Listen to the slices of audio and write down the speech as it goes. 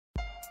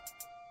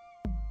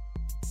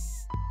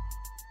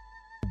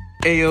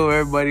Hey yo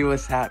everybody,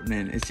 what's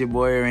happening? It's your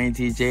boy Rain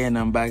TJ and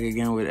I'm back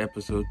again with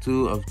episode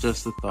 2 of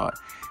Just a Thought.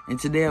 And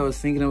today I was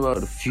thinking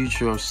about the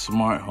future of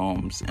smart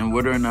homes and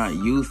whether or not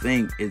you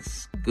think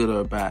it's good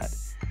or bad.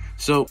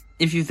 So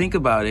if you think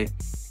about it,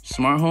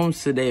 smart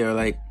homes today are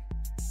like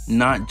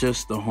not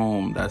just the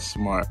home that's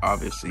smart,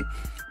 obviously.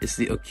 It's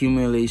the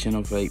accumulation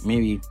of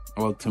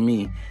to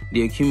me,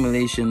 the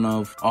accumulation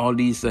of all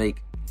these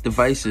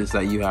devices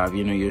that you have,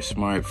 your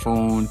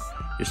smartphone,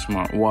 your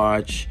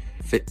smartwatch,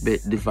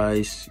 Fitbit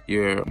device,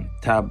 your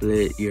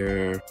tablet,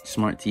 your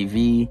smart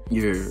TV,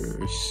 your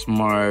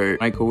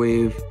smart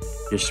microwave,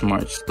 your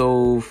smart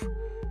stove,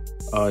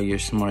 your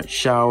smart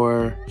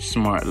shower,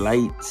 smart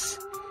lights.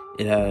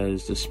 It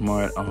has the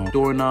smart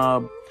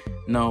doorknob.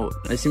 Now,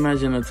 let's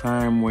imagine a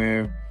time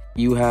where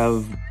you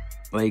have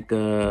like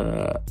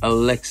a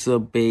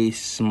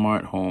Alexa-based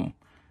smart home.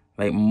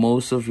 Like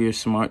most of your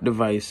smart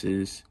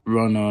devices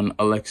run on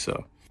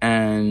Alexa,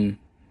 and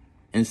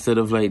instead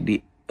of like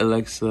the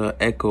Alexa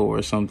Echo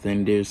or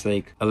something, there's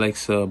like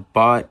Alexa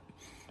Bot,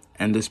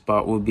 and this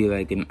bot will be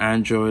like an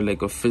Android,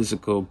 like a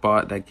physical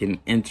bot that can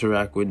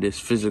interact with this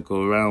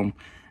physical realm,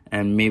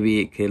 and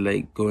maybe it could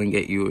like go and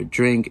get you a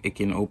drink, it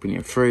can open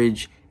your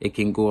fridge, it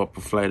can go up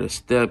a flight of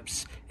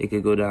steps, it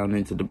could go down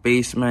into the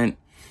basement.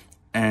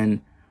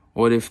 And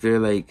what if they're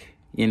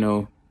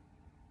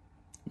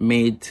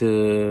made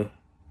to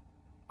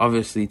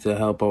obviously to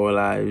help our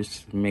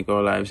lives, make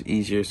our lives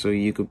easier, so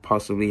you could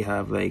possibly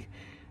have like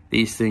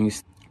these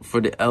things for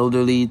the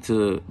elderly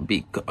to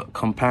be a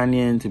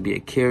companion, to be a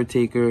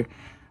caretaker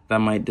that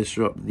might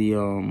disrupt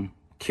the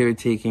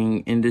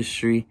caretaking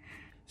industry.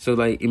 So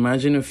like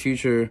imagine a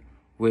future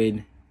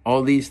with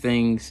all these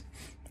things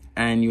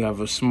and you have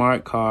a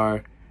smart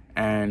car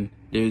and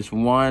there's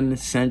one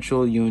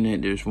central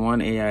unit, there's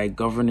one AI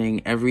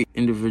governing every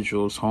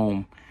individual's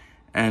home.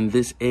 And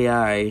this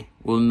AI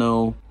will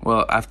know,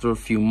 well, after a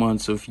few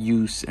months of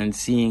use and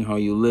seeing how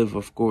you live,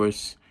 of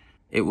course,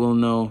 it will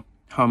know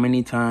how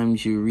many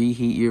times you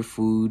reheat your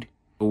food,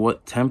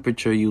 what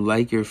temperature you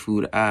like your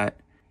food at,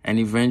 and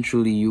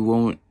eventually you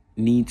won't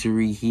need to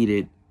reheat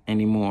it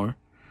anymore.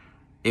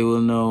 It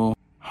will know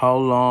how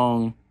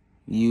long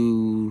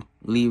you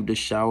leave the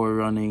shower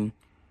running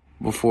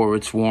before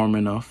it's warm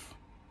enough,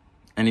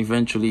 and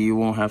eventually you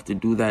won't have to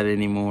do that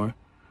anymore.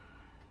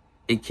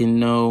 It can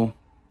know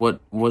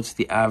what's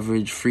the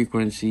average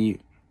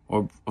frequency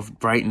or of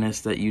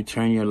brightness that you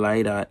turn your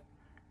light at,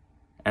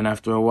 and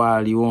after a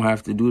while you won't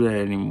have to do that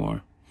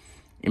anymore.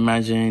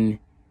 Imagine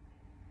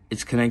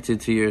it's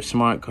connected to your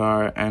smart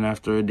car, and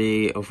after a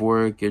day of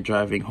work you're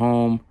driving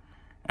home,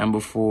 and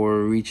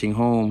before reaching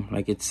home,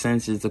 like it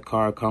senses the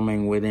car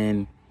coming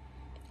within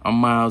a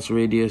mile's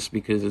radius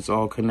because it's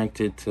all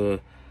connected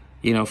to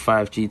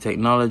 5G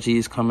technology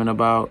is coming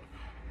about.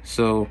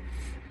 So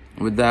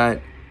with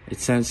that, it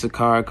senses the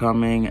car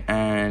coming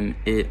and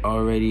it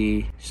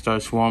already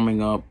starts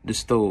warming up the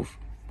stove.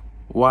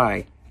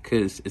 Why?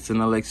 Because it's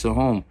an Alexa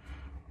home.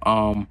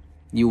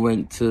 You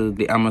went to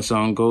the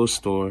Amazon Go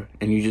store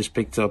and you just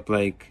picked up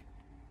like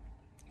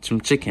some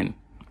chicken.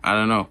 I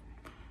don't know.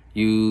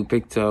 You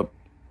picked up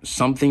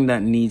something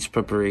that needs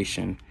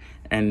preparation.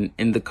 And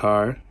in the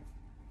car,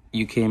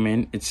 you came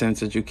in. It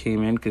sensed that you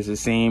came in because the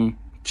same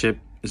chip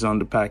is on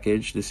the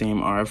package. The same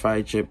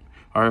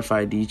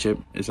RFID chip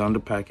is on the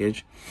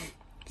package.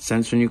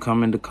 Sense when you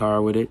come in the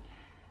car with it.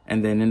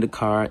 And then in the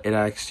car, it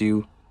asks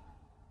you,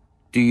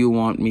 do you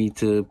want me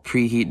to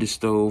preheat the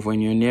stove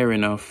when you're near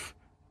enough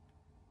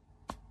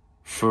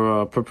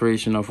for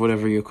preparation of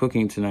whatever you're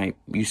cooking tonight?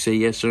 You say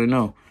yes or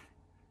no.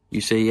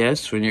 You say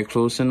yes, when you're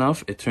close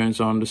enough, it turns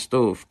on the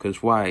stove.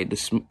 Because why?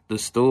 The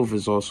stove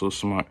is also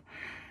smart.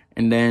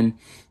 And then,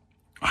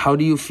 how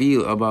do you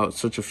feel about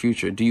such a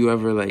future? Do you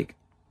ever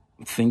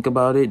think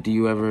about it? Do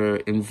you ever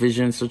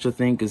envision such a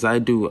thing? Because I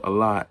do a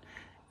lot.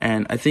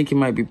 And I think it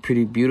might be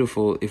pretty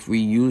beautiful if we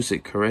use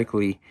it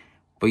correctly.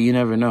 But you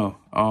never know.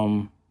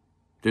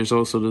 There's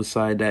also the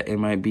side that it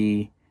might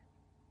be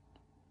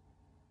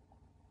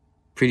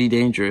pretty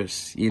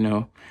dangerous,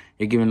 You're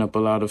giving up a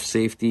lot of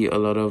safety, a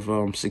lot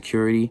of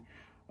security.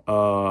 A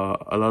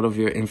lot of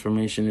your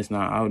information is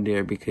now out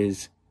there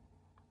because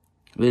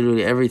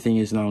literally everything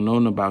is now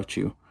known about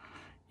you.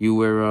 You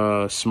wear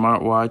a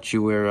smartwatch,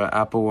 you wear an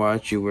Apple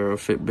Watch, you wear a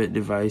Fitbit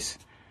device.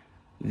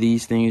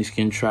 These things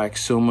can track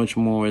so much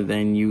more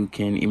than you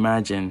can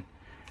imagine.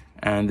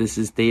 And this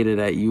is data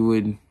that you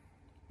would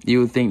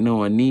think no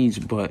one needs,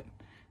 but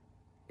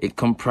it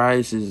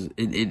comprises,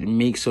 it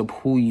makes up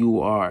who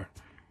you are,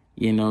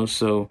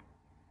 So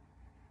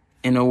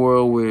in a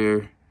world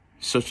where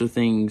such a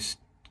things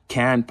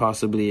can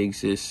possibly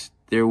exist,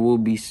 there will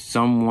be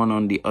someone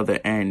on the other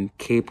end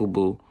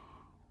capable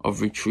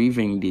of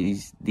retrieving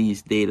these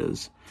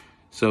datas.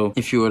 So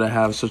if you were to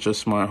have such a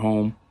smart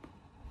home,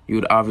 you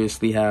would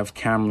obviously have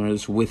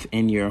cameras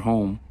within your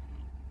home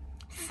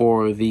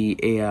for the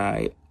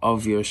AI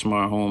of your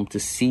smart home to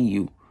see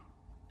you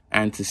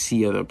and to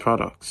see other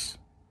products.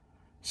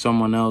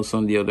 Someone else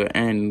on the other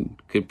end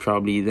could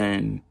probably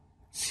then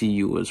see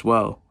you as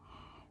well,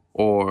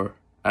 or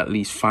at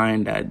least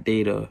find that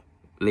data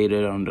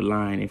later down the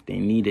line if they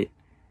need it.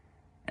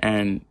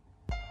 And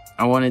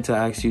I wanted to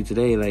ask you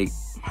today, like,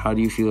 how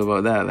do you feel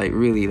about that? Like,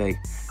 really, like,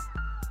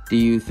 do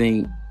you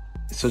think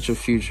such a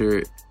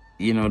future,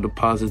 you know, the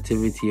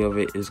positivity of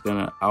it is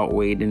gonna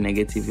outweigh the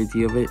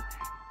negativity of it?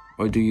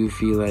 Or do you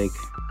feel like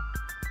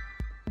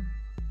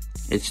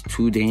it's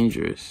too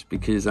dangerous?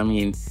 Because, I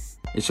mean,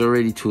 it's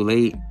already too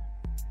late.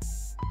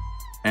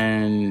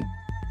 And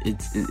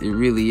it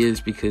really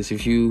is, because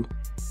if you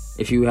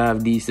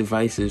have these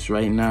devices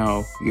right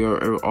now,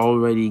 you're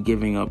already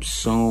giving up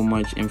so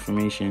much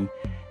information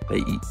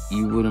that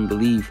you wouldn't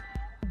believe.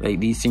 Like,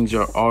 these things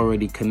are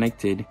already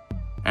connected,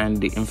 and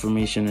the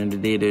information and the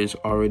data is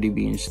already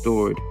being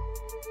stored.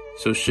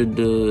 So should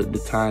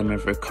the time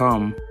ever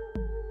come,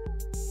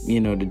 you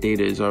know, the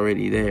data is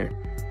already there.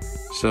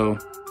 So,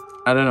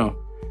 I don't know.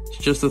 It's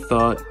just a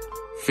thought.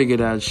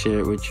 Figured I'd share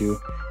it with you.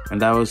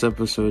 And that was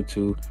episode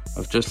 2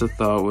 of Just a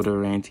Thought with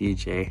Orain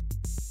TJ.